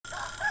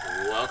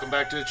Welcome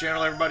back to the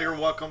channel, everybody, or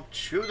welcome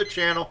to the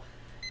channel.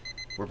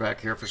 We're back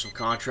here for some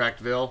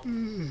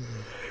ContractVille.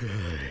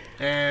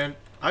 And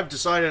I've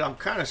decided I'm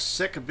kind of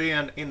sick of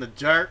being in the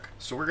dark,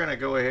 so we're going to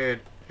go ahead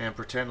and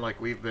pretend like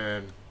we've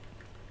been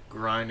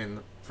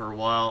grinding for a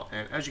while.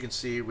 And as you can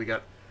see, we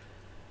got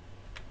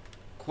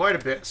quite a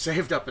bit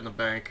saved up in the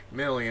bank.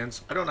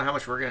 Millions. I don't know how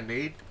much we're going to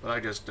need, but I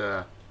just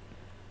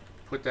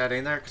put that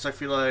in there because I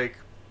feel like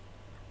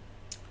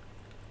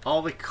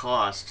all the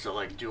costs to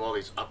like do all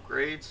these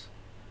upgrades,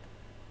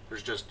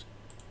 there's just,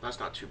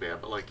 that's not too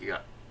bad, but like you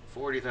got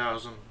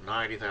 40,000,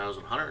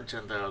 90,000,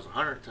 110,000,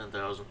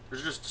 110,000.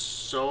 There's just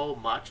so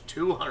much,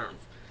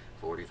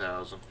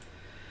 240,000,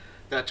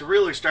 that to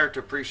really start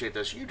to appreciate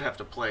this, you'd have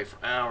to play for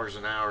hours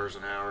and hours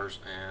and hours,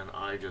 and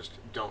I just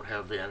don't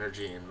have the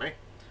energy in me.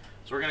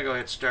 So we're going to go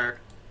ahead and start.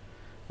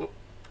 Whoop.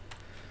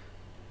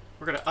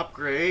 We're going to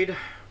upgrade.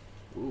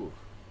 Ooh,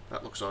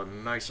 that looks all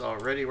nice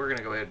already. We're going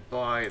to go ahead and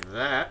buy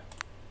that.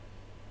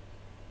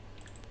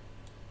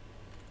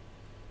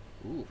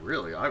 Ooh,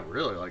 really? I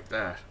really like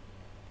that.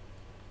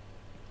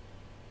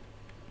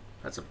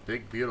 That's a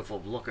big,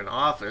 beautiful looking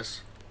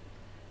office.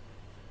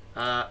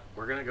 We're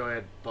going to go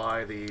ahead and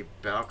buy the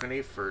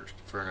balcony for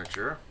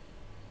furniture.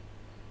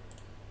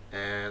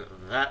 And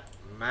that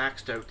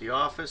maxed out the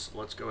office.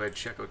 Let's go ahead and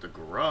check out the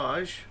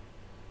garage.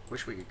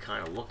 Wish we could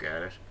kind of look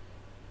at it,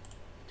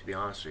 to be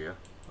honest with you.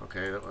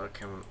 Okay, that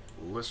came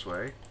this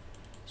way.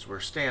 So we're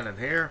standing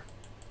here.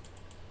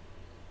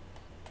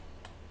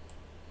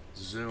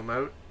 Zoom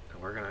out.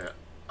 We're going to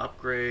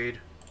upgrade.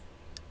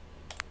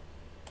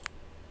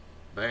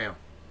 Bam.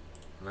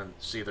 And then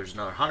see there's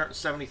another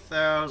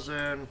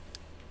 170,000.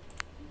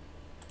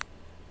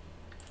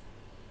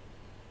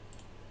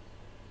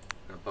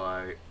 Gonna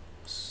buy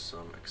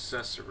some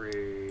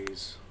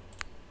accessories.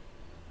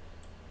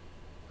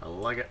 I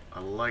like it. I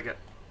like it.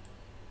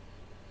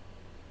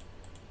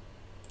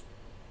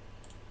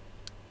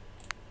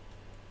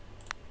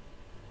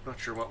 Not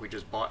sure what we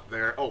just bought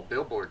there. Oh,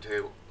 billboard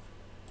table.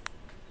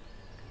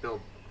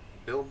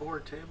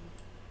 Billboard table?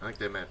 I think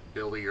they meant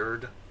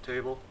billiard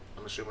table.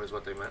 I'm assuming is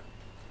what they meant.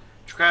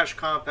 Trash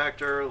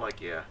compactor, like,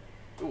 yeah.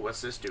 Ooh,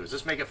 what's this do? Does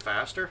this make it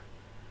faster?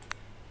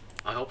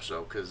 I hope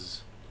so,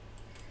 because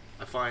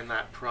I find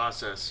that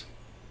process,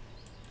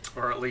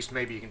 or at least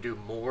maybe you can do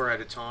more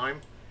at a time,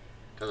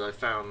 because I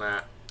found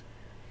that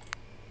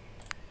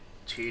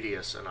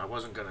tedious and I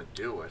wasn't going to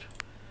do it.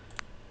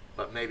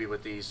 But maybe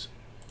with these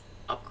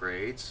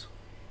upgrades.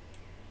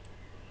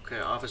 Okay,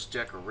 office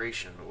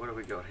decoration. What do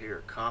we got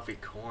here? Coffee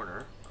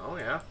corner. Oh,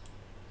 yeah.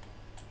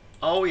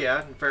 Oh,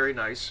 yeah. Very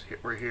nice.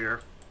 We're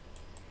here.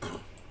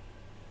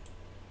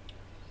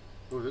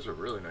 Ooh, this is a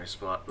really nice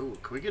spot. Ooh,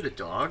 can we get a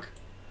dog?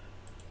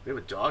 We have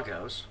a dog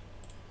house.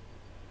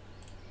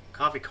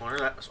 Coffee corner.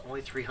 That was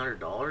only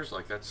 $300.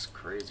 Like, that's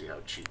crazy how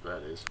cheap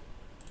that is.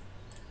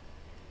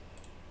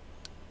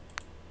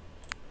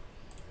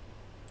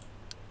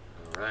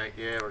 Alright,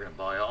 yeah, we're going to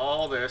buy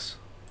all this.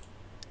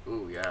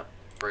 Ooh, yeah.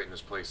 Brighten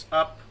this place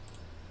up.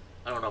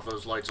 I don't know if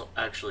those lights will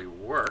actually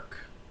work,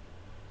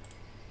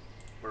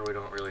 where we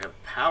don't really have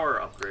power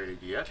upgraded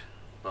yet,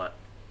 but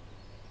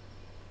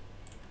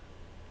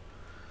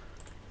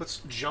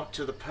let's jump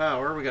to the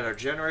power. We got our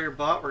generator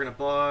bot. We're going to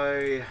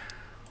buy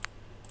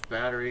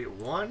battery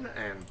 1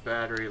 and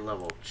battery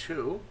level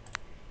 2.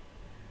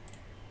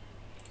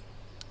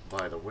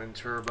 Buy the wind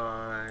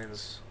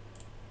turbines.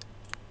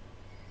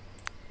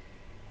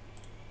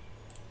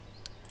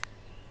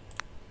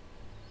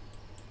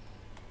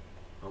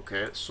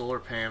 Okay, solar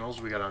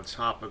panels we got on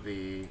top of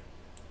the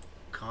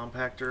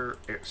compactor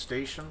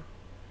station.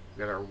 We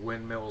got our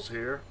windmills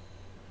here.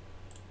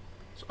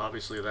 So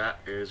obviously that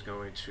is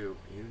going to,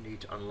 you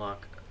need to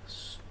unlock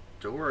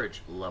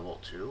storage level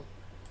 2.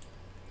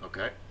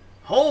 Okay.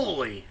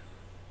 Holy!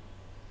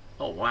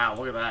 Oh wow,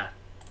 look at that.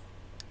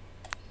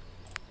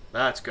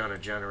 That's going to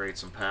generate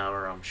some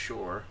power, I'm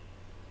sure.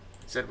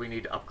 It said we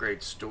need to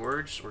upgrade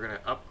storage, so we're going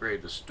to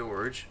upgrade the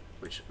storage,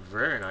 which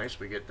very nice,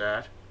 we get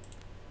that.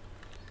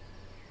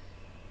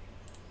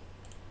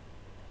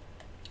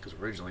 Because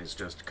originally it's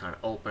just kind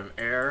of open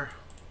air.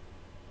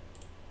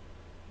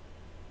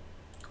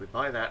 Can we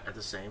buy that at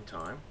the same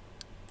time?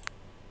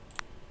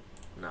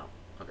 No.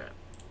 Okay.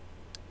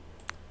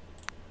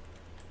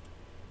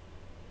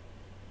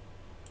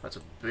 That's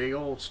a big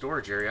old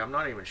storage area. I'm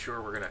not even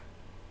sure we're going to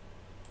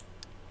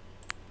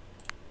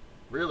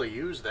really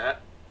use that.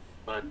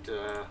 But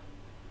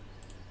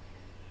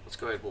let's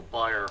go ahead. We'll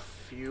buy our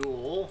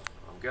fuel.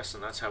 I'm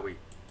guessing that's how we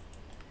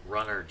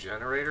run our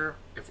generator,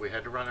 if we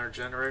had to run our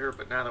generator,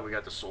 but now that we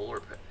got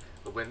the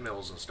the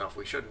windmills and stuff,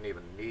 we shouldn't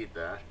even need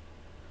that.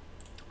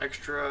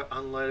 Extra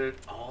unleaded.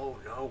 Oh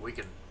no, we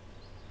can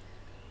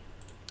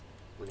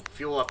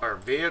fuel up our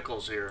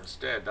vehicles here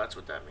instead. That's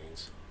what that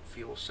means.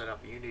 Fuel setup.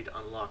 You need to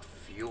unlock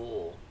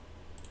fuel.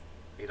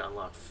 You need to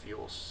unlock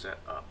fuel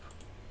setup.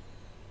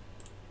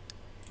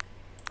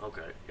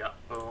 Okay, yeah,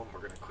 boom. We're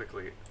gonna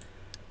quickly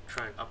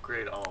try and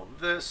upgrade all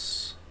of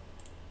this.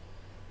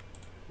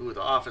 Ooh,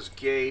 the office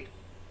gate.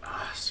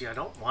 See, I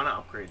don't want to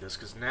upgrade this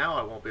because now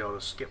I won't be able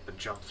to skip and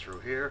jump through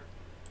here.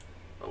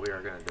 but we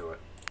are going to do it.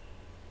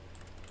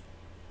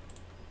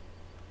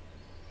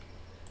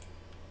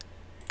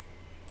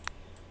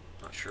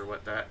 Not sure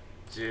what that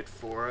did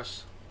for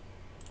us.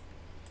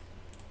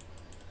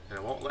 And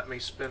it won't let me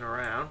spin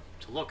around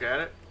to look at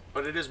it,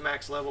 but it is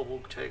max level. We'll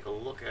take a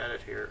look at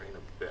it here in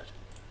a bit.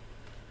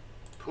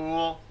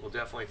 Pool, we'll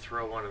definitely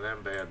throw one of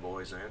them bad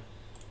boys in.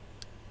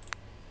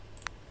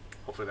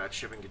 Hopefully that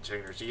shipping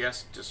containers,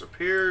 yes,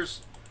 disappears.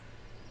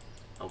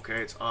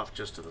 Okay, it's off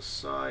just to the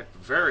side.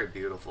 Very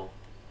beautiful.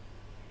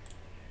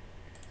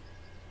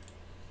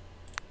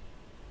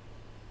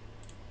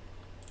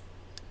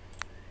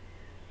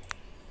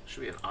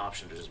 Should be an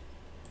option to just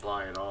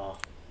buy it all.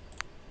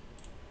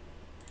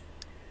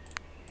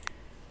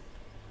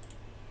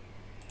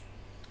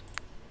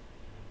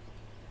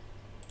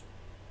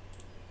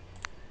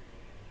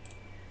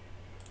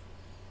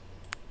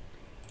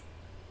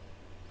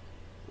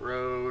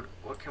 Road.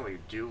 What can we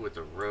do with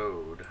the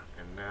road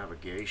and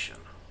navigation?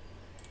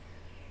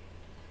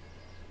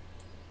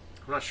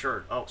 I'm not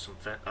sure. Oh, some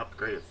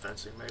upgraded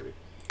fencing maybe.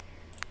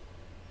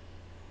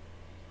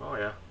 Oh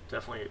yeah,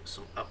 definitely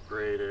some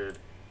upgraded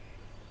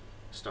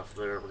stuff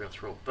there. We're going to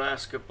throw a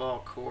basketball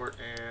court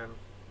in.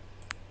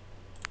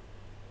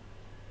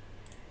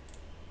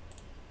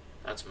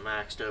 That's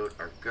maxed out.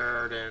 Our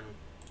garden.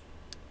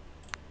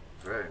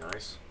 Very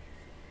nice.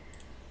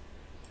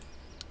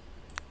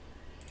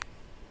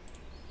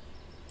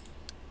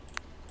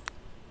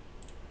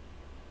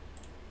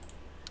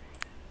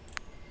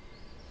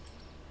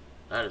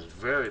 That is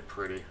very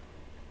pretty.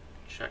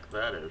 Check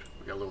that out.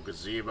 We got a little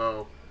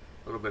gazebo,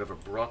 a little bit of a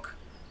brook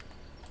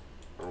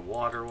or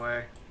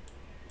waterway.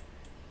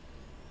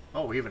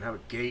 Oh, we even have a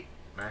gate,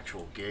 an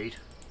actual gate.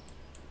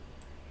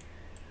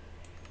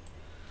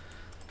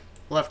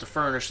 We'll have to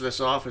furnish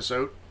this office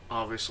out,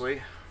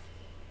 obviously.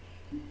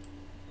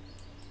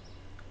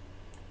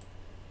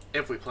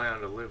 If we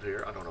plan to live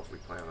here. I don't know if we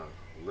plan on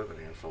living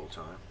here full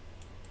time.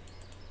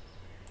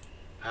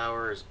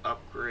 Power is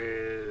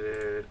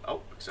upgraded.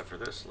 Oh, except for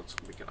this.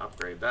 We can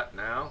upgrade that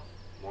now.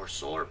 More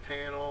solar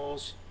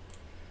panels.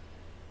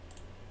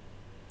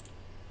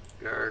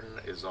 Garden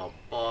is all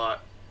bought.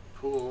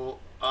 Pool,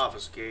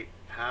 office gate,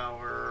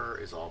 power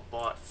is all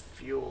bought.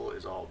 Fuel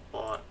is all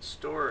bought.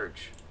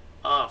 Storage,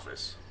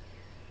 office,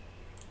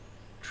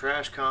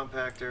 trash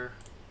compactor,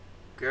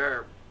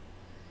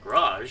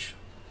 garage,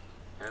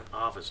 and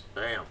office.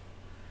 Bam.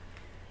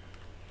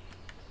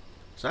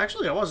 So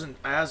actually, it wasn't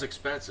as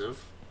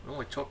expensive. It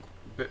only took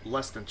a bit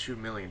less than $2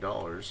 million.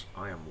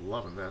 I am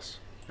loving this.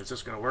 Is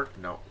this going to work?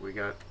 No. We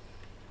got...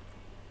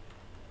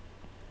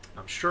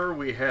 I'm sure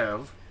we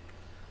have.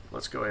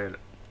 Let's go ahead and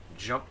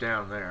jump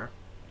down there.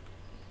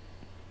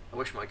 I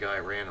wish my guy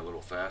ran a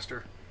little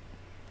faster.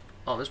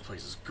 Oh, this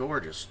place is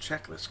gorgeous.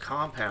 Check this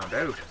compound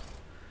out.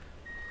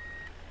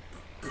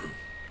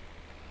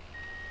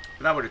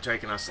 That would have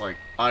taken us, like,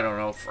 I don't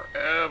know,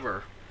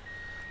 forever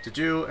to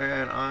do,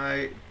 and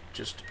I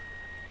just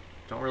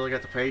don't really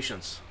get the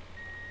patience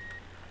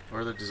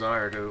or the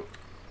desire to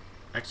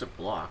exit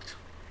blocked.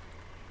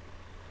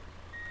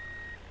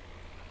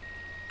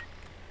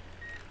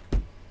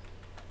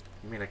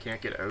 You mean I can't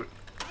get out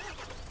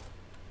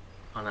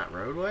on that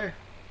roadway?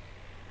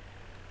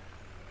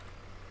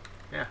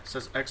 Yeah, it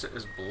says exit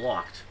is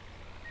blocked.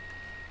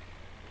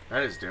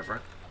 That is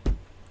different.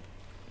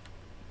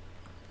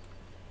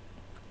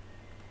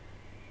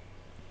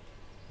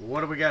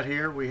 What do we got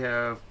here? We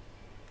have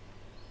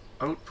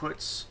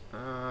outputs.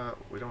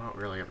 We don't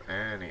really have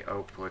any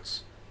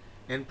outputs.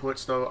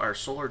 Inputs, though, our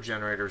solar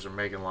generators are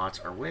making lots.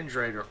 Our wind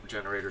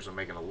generators are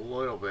making a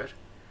little bit.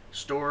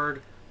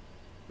 Stored,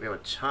 we have a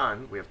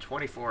ton. We have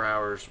 24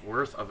 hours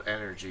worth of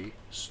energy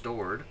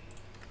stored.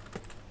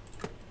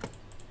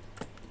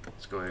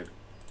 Let's go ahead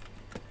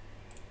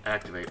and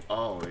activate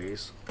all of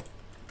these.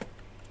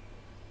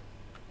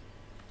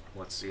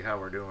 Let's see how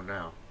we're doing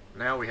now.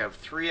 Now we have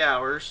 3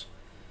 hours,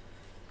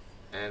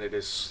 and it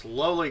is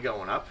slowly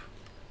going up.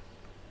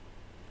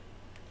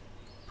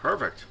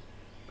 Perfect.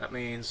 That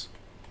means,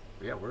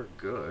 yeah, we're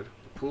good.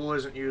 The pool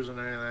isn't using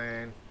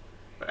anything.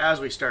 But as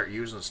we start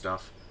using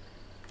stuff,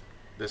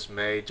 this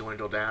may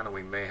dwindle down, and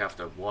we may have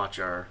to watch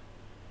our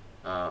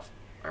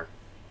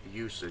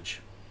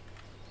usage.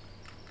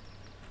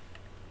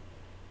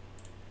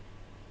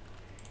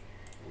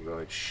 We'll go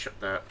ahead and shut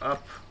that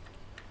up.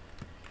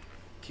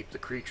 Keep the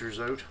creatures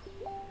out.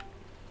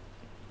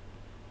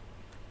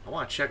 I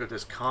want to check out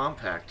this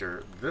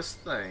compactor. This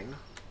thing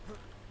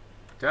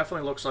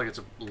definitely looks like it's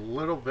a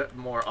little bit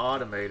more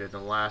automated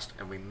than last,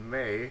 and we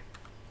may,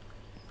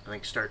 I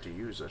think, start to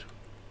use it.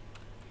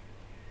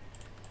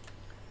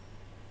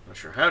 Not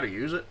sure how to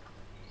use it.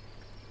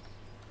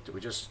 Do we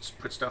just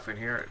put stuff in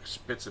here, it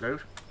spits it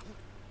out?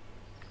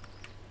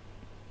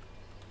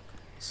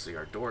 Let's see,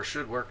 our door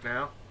should work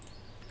now.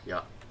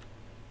 Yeah.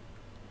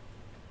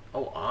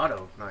 Oh,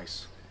 auto.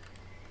 Nice.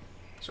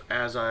 So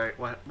as I...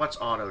 What's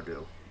auto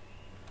do?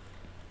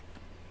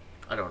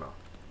 I don't know.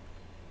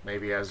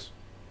 Maybe as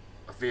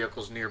a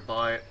vehicle's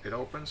nearby, it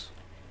opens?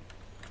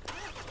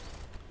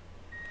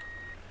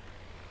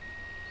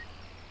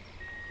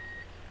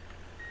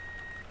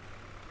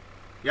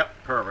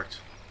 Yep, perfect.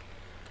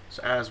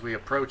 So as we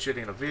approach it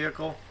in a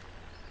vehicle,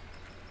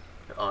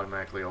 it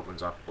automatically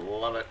opens up.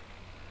 Love it.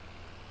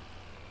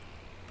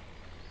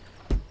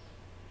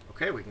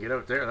 Okay, we can get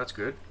out there. That's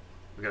good.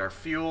 We got our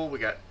fuel. We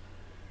got,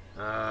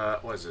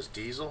 what is this,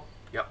 diesel?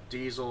 Yep,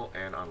 diesel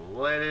and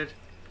unleaded.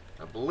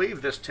 I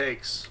believe this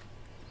takes,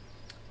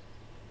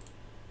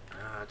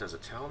 does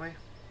it tell me?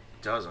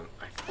 It doesn't.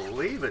 I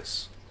believe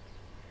it's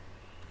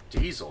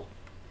diesel.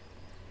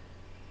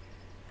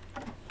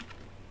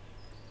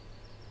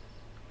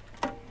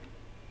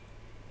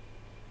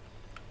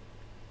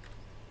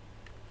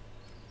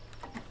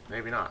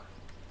 Maybe not.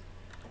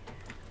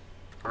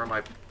 Or am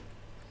I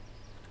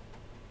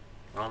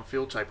wrong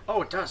fuel type?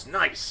 Oh, it does.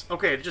 Nice.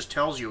 Okay, it just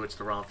tells you it's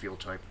the wrong fuel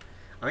type.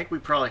 I think we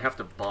probably have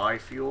to buy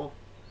fuel.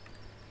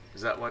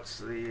 Is that what's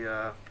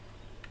the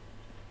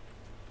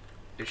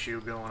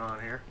issue going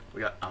on here? We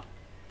got a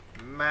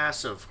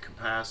massive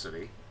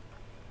capacity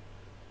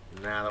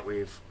now that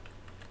we've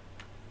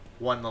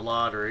won the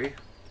lottery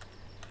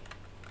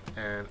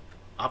and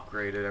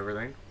upgraded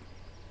everything.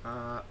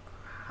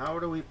 How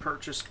do we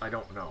purchase? I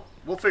don't know.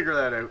 We'll figure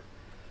that out.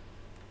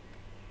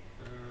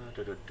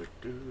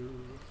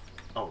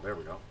 Oh, there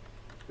we go.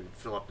 We can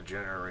fill up the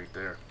generator right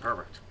there.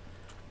 Perfect.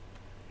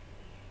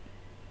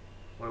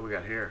 What do we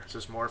got here? Is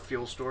this more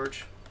fuel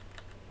storage?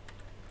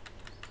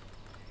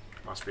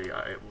 Must be.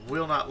 It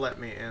will not let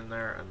me in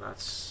there, and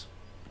that's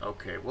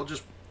okay. We'll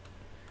just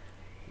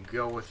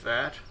go with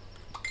that.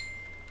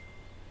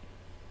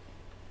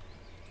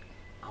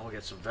 Oh, we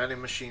got some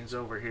vending machines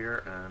over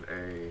here and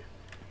a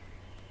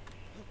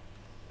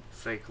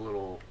fake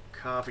little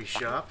coffee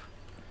shop.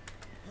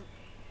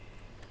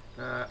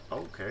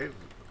 Okay,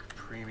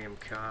 premium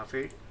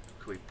coffee.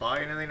 Can we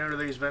buy anything out of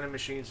these vending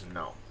machines?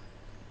 No.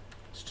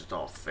 It's just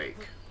all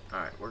fake.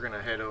 Alright, we're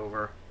gonna head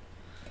over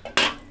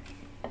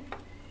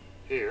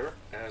here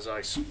as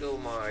I spill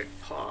my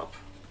pop.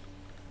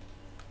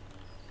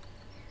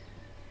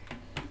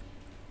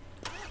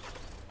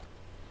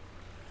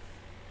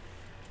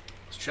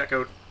 Let's check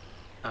out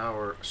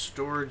our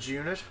storage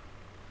unit.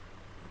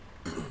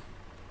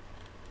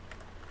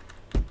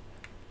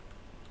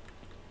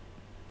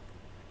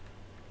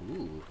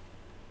 Ooh,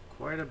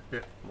 quite a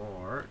bit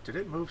more. Did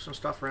it move some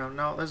stuff around?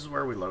 No, this is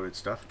where we loaded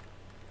stuff.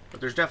 But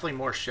there's definitely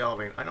more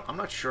shelving. I'm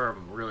not sure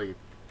I'm really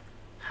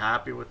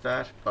happy with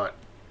that, but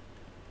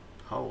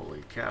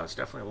holy cow, it's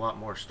definitely a lot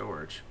more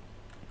storage.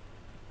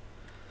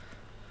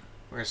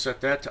 We're going to set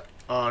that to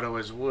auto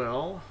as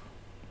well.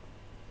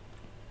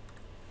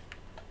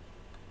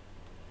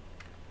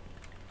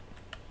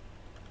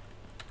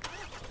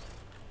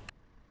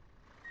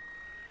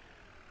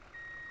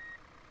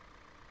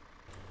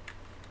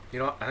 You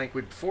know, I think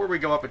before we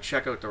go up and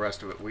check out the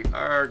rest of it, we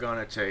are going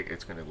to take,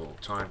 it's going to be a little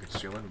time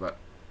consuming, but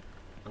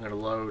I'm going to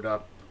load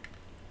up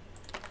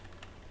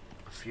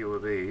a few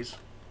of these.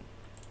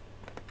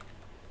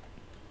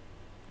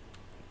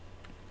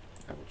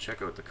 And we'll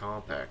check out the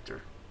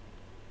compactor.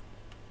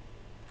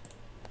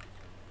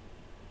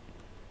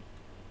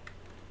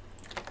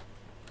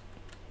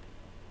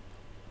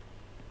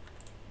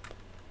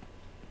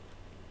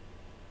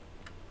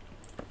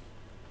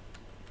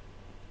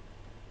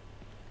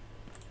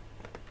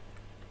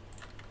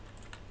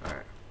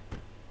 Alright.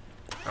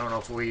 I don't know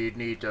if we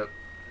need to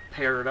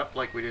pair it up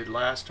like we did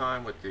last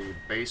time with the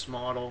base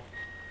model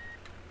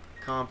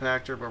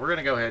compactor, but we're going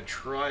to go ahead and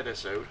try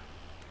this out.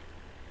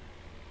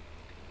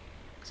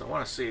 Because I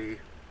want to see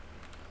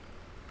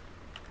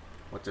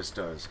what this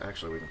does.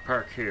 Actually, we can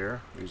park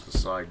here, use the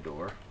side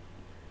door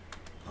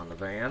on the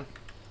van.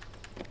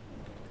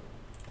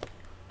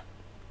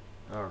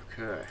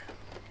 Okay.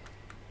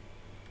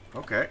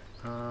 Okay.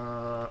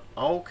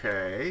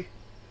 Okay.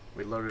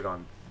 We load it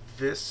on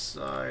this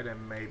side,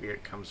 and maybe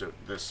it comes out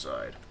this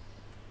side.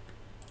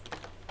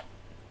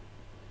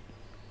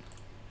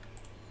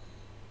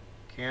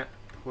 Can't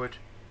put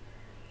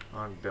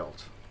on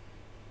built.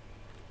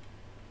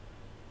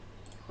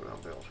 Put on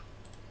build.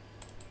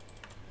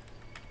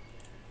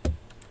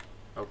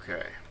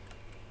 Okay.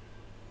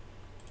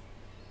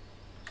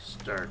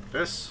 Start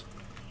this.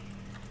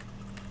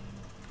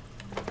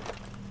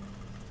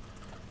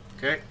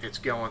 Okay, it's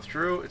going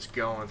through. It's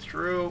going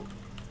through.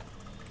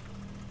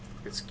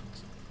 It's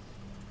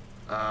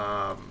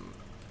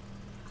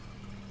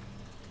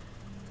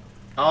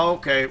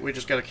okay, we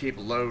just got to keep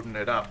loading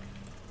it up.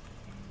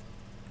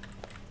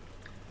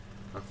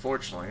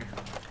 Unfortunately,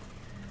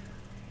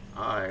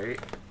 I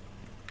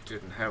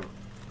didn't have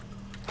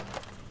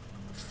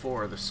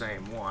 4 of the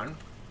same one.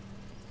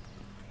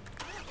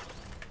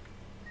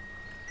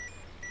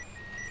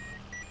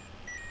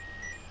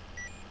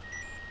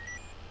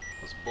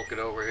 Let's book it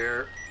over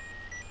here.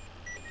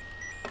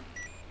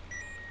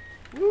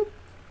 Whoop.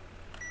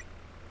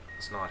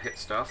 Let's not hit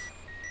stuff.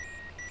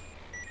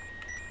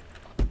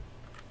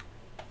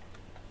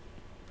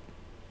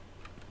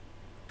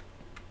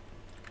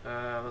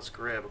 Let's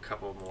grab a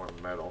couple more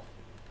metal.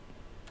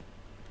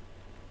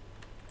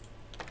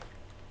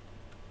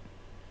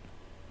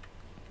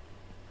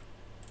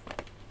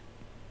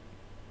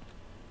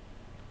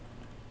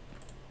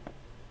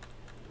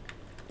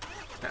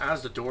 Now,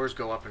 as the doors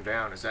go up and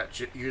down, is that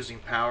using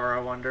power,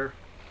 I wonder?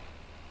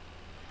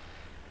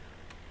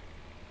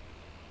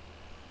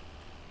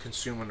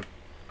 Consuming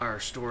our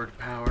stored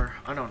power?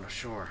 I don't know,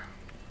 sure.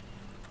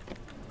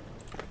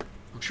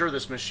 I'm sure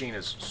this machine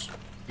is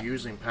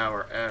using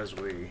power as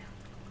we,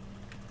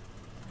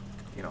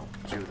 you know,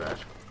 do that.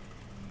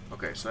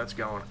 Okay, so that's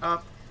going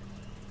up.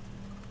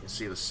 You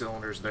see the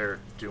cylinders there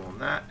doing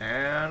that.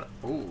 And,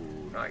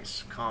 ooh,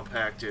 nice.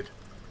 Compacted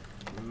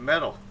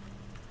metal.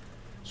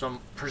 So I'm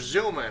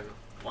presuming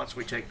once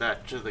we take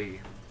that to the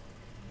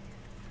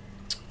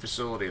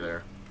facility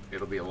there,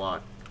 it'll be a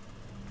lot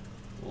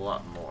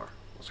more.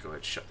 Let's go ahead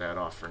and shut that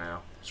off for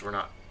now, so we're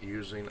not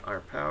using our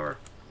power.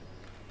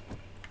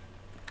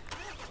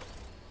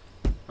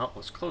 Oh,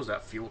 let's close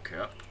that fuel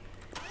cap.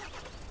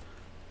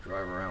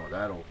 Drive around with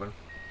that open.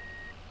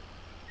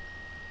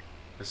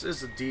 This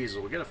is a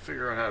diesel. We gotta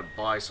figure out how to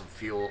buy some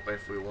fuel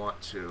if we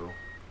want to.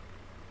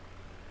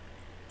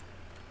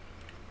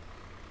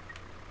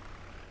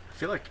 I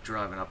feel like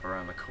driving up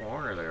around the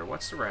corner there.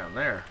 What's around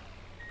there?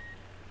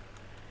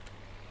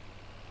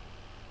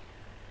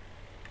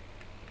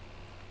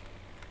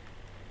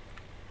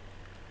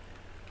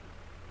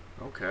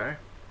 Okay.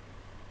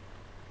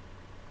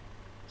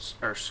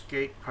 Our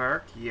skate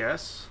park,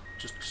 yes.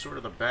 Just sort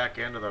of the back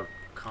end of the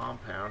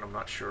compound. I'm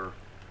not sure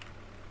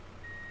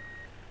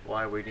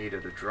why we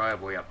needed a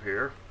driveway up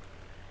here.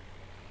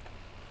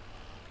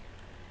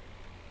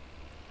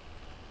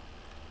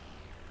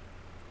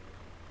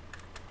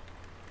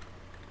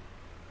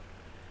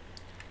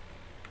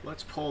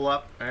 Let's pull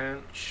up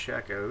and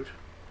check out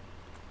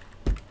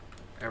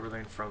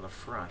everything from the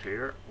front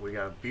here. We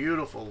got a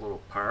beautiful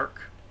little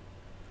park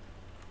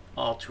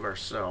all to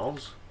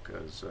ourselves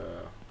because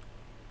as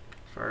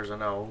far as I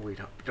know we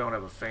don't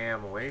have a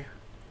family.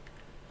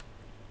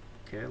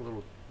 Okay, a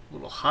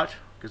little hut,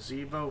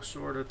 gazebo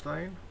sort of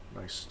thing.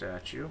 Nice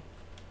statue.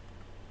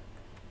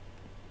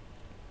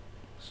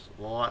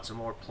 Lots of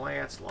more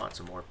plants, lots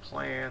of more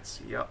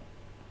plants. Yep.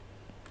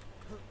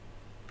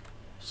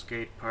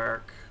 Skate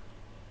park.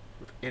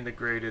 We've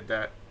integrated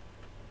that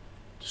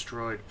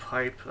destroyed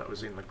pipe that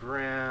was in the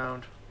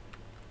ground.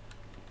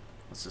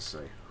 What's this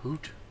say?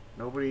 Hoot?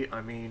 Nobody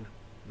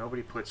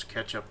puts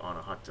ketchup on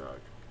a hot dog.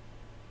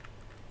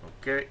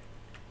 Okay.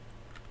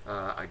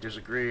 I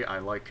disagree. I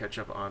like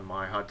ketchup on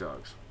my hot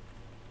dogs.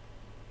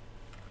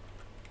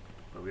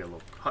 But we got a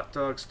little hot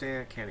dog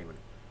stand. Can't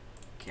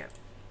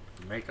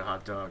make a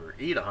hot dog or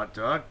eat a hot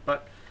dog,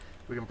 but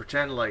we can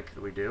pretend like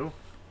we do.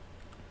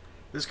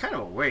 This is kind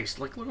of a waste.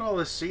 Like, look at all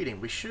this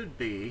seating. We should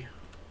be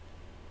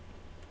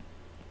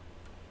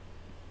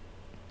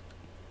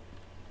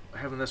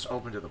having this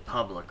open to the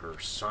public or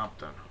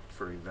something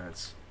for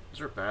events. Is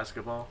there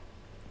basketball?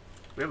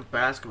 We have a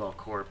basketball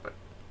court, but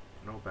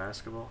no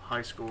basketball.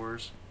 High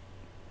scores.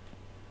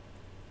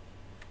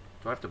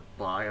 Do I have to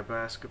buy a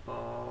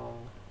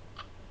basketball?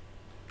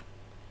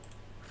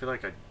 I feel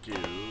like I do.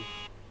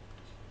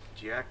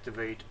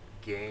 Deactivate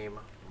game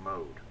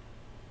mode.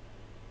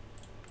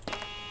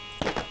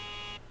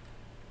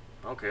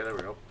 Okay, there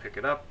we go. Pick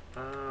it up.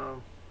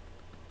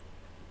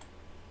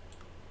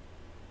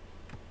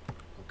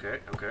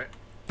 Okay.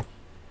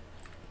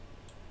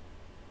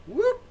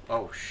 Whoop!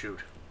 Oh, shoot.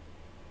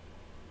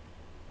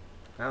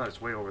 Now that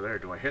it's way over there,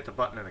 do I hit the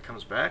button and it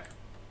comes back?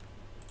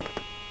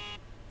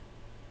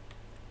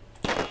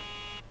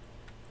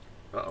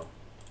 Uh-oh.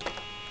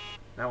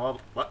 Now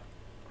I'll... What?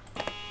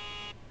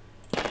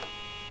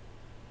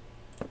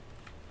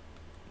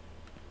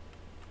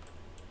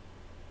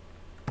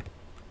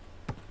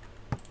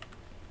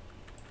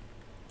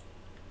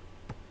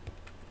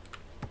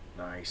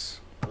 Nice.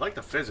 I like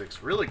the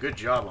physics. Really good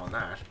job on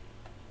that.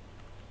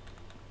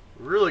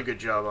 Really good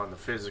job on the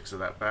physics of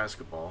that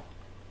basketball.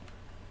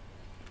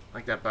 I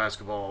like that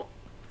basketball.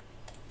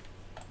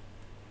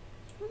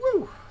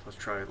 Woo! Let's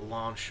try a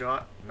long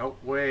shot.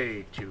 Nope,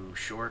 way too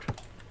short.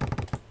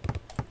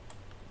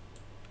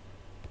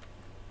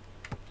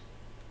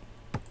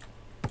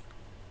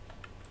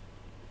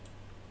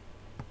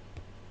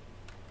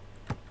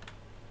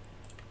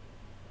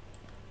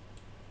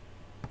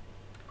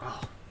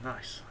 Oh,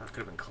 nice. That could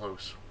have been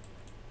close.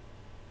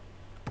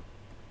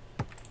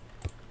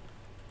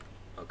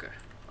 Okay.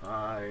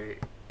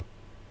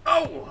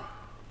 Oh!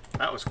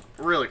 That was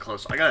really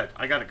close. I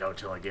gotta go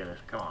till I get it.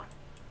 Come on.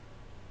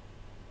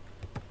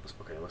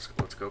 Okay, let's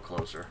go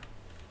closer.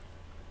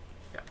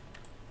 Yeah.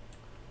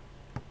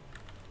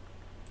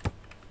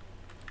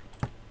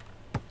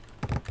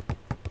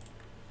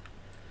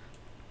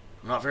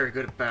 I'm not very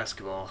good at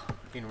basketball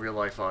in real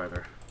life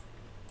either.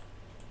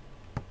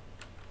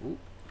 Ooh.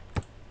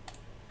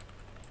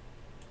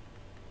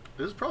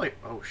 This is probably...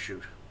 Oh,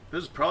 shoot.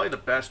 This is probably the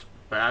best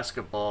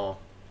basketball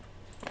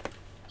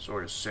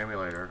sort of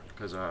simulator,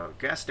 because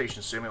gas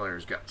station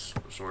simulators got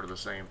sort of the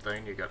same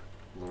thing. You got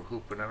a little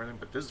hoop and everything,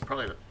 but this is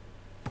probably the...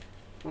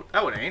 Ooh,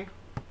 that would aim.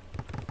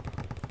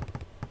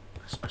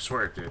 I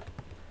swear it did.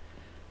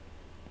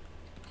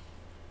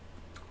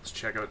 Let's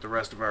check out the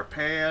rest of our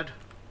pad.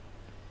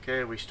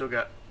 Okay, we still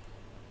got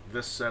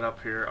this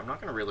setup here. I'm not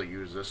going to really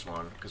use this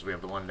one because we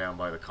have the one down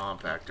by the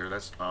compactor.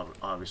 That's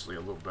obviously a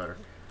little better.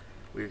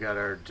 We've got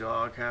our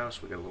dog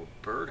house. We got a little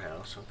bird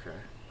house. Okay.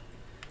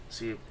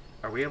 See,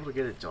 are we able to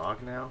get a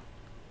dog now?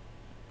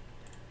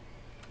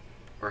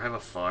 Or have a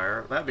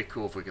fire? That'd be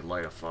cool if we could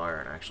light a fire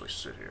and actually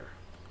sit here.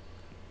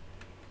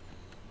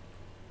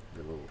 A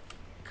little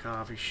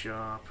coffee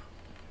shop.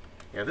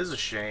 Yeah, this is a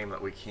shame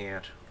that we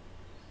can't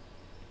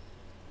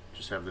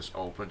just have this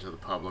open to the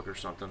public or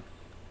something.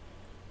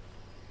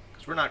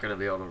 Because we're not going to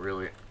be able to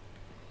really,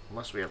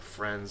 unless we have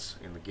friends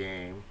in the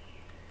game,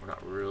 we're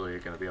not really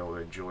going to be able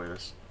to enjoy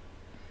this.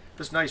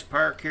 This nice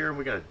park here, and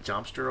we got a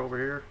dumpster over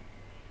here.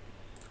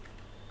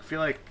 I feel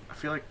like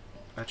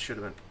that should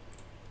have been.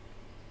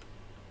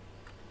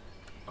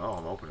 Oh,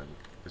 I'm opening.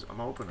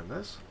 I'm opening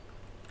this.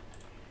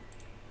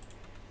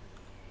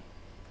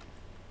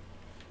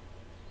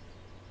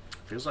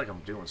 Feels like I'm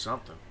doing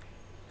something.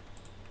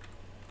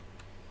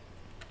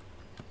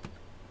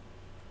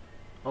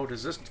 Oh,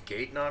 does this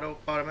gate not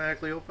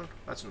automatically open?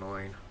 That's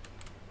annoying.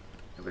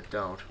 If it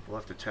don't, we'll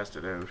have to test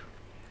it out.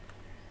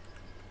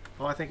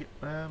 Oh, I think it,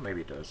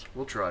 maybe it does.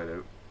 We'll try it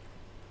out.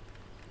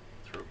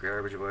 Throw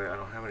garbage away. I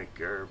don't have any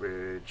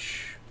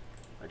garbage.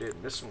 I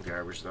did miss some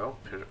garbage though,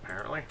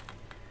 apparently.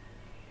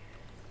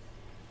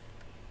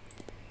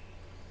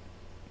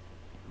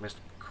 Missed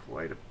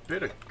quite a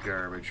bit of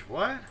garbage.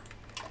 What?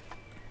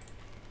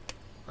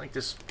 I think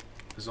this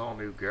is all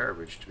new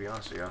garbage, to be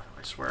honest with you.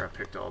 I swear I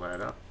picked all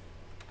that up.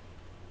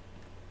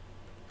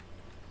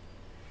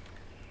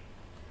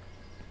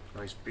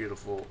 Nice,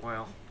 beautiful,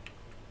 well,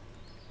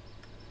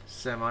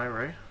 semi,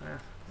 right? Yeah.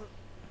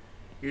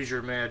 Use your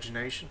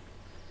imagination.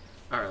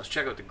 Alright, let's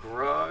check out the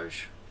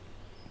garage.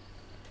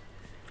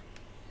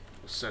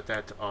 We'll set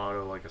that to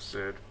auto, like I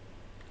said.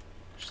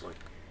 Just like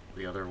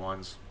the other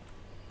ones.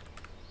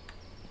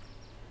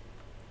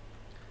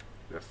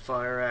 We got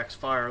fire axe,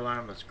 fire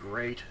alarm, that's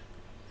great.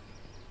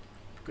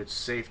 Good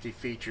safety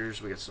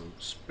features. We got some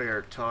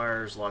spare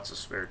tires, lots of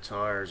spare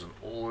tires and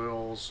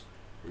oils.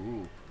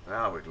 Ooh,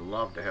 I would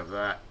love to have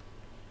that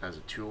as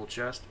a tool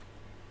chest.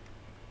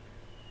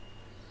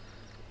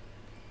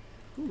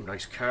 Ooh,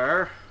 nice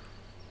car.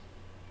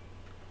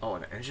 Oh,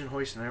 an engine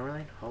hoist and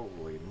everything?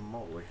 Holy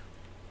moly.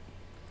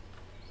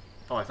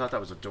 Oh, I thought that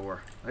was a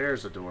door.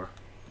 There's a door.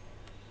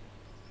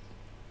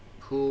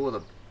 Pool with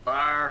a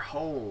bar.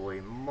 Holy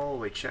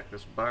moly, check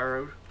this bar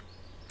out.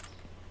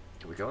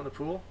 Can we go in the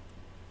pool?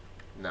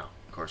 No,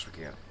 of course we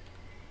can't.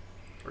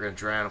 We're gonna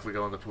drown if we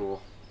go in the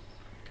pool.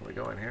 Can we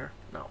go in here?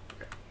 No.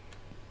 Okay.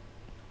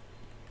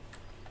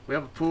 We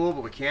have a pool,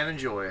 but we can't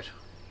enjoy it.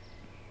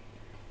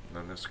 And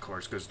then this, of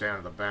course, goes down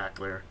to the back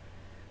there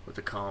with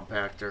the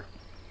compactor.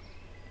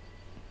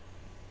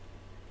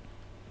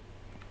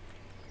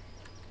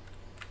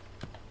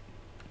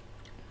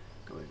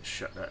 Go ahead and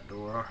shut that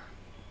door.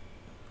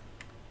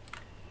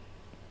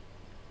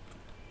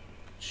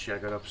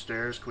 Check it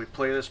upstairs. Can we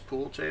play this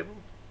pool table?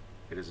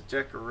 It is a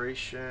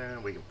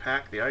decoration. We can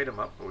pack the item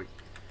up, but we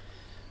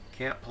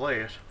can't play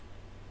it.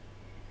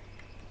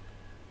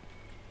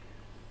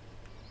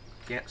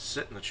 Can't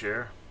sit in the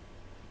chair.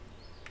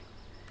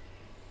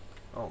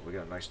 Oh, we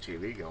got a nice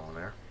TV going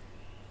there.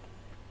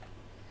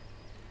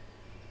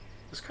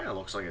 This kind of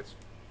looks like it's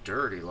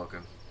dirty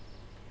looking.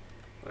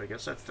 But I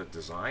guess that's the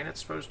design it's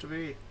supposed to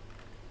be.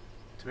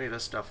 To me,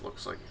 this stuff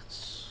looks like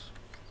it's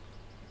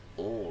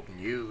old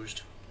and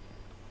used.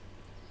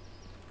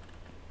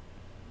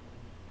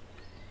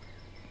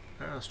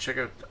 Let's check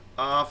out the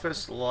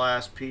office, the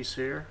last piece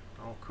here.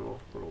 Oh,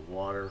 cool. Little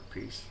water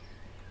piece.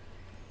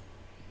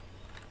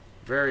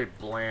 Very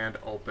bland,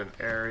 open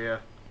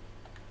area.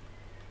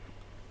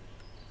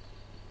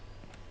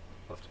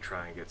 I'll have to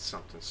try and get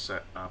something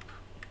set up.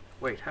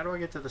 Wait, how do I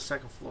get to the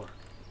second floor?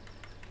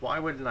 Why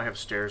wouldn't I have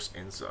stairs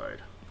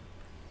inside?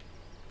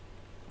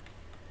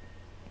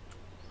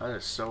 That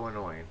is so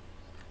annoying.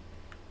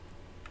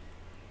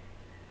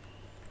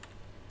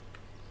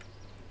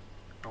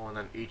 Oh, and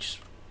then each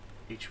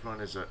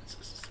one is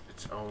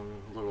its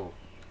own little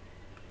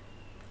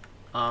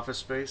office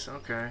space.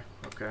 Okay,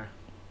 okay.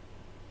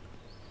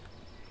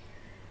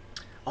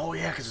 Oh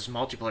yeah, because it's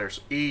multiplayer.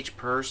 So each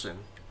person,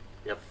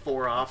 you have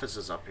 4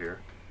 offices up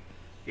here.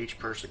 Each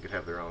person could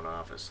have their own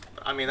office.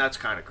 I mean, that's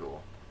kind of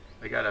cool.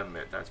 I gotta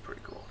admit, that's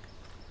pretty cool.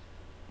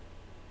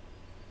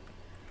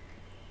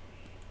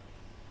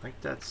 I think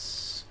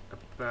that's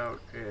about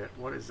it.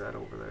 What is that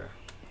over there?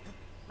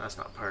 That's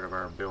not part of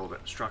our build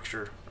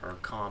structure or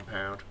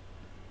compound.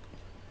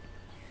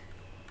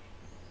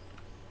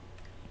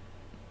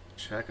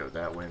 Check out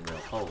that windmill.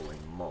 Holy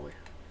moly.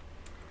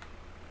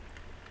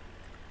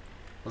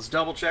 Let's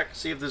double check,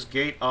 see if this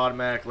gate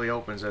automatically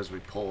opens as we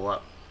pull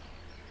up.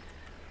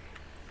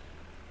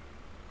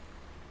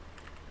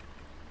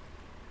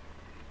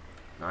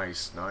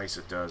 Nice, nice,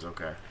 it does,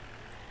 okay.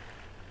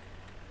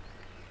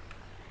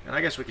 And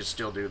I guess we could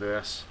still do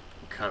this.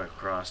 Cut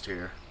across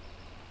here.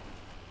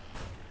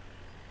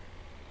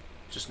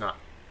 Just not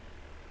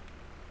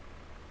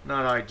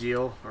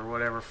ideal or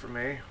whatever for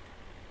me.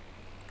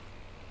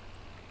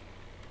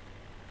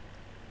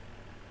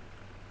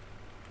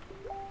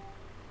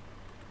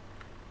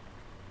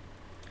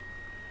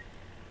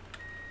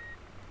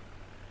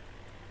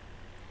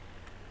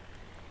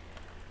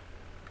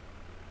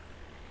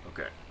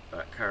 Okay,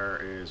 that car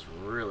is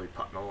really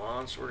putting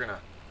along, so we're going to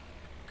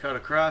cut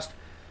across.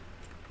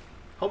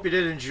 Hope you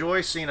did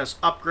enjoy seeing us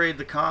upgrade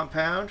the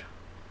compound.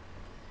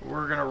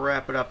 We're going to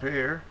wrap it up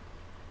here.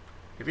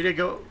 If you did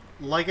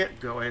like it,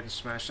 go ahead and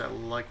smash that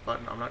like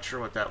button. I'm not sure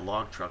what that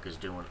log truck is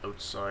doing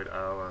outside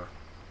our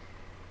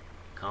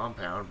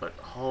compound, but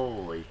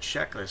holy,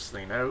 check this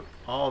thing out.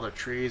 All the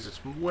trees,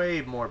 it's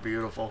way more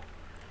beautiful.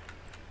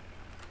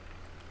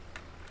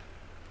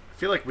 I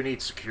feel like we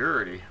need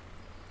security,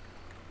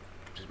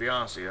 to be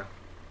honest with you.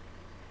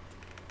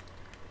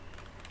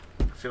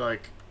 I feel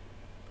like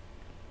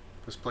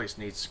this place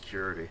needs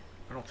security.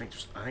 I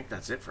think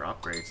that's it for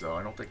upgrades, though.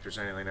 I don't think there's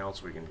anything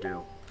else we can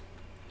do.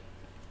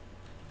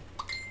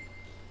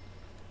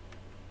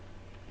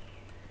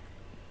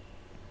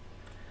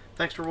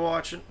 Thanks for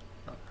watching.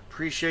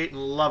 Appreciate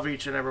and love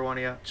each and every one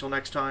of you. Till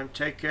next time,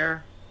 take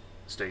care.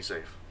 Stay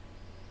safe.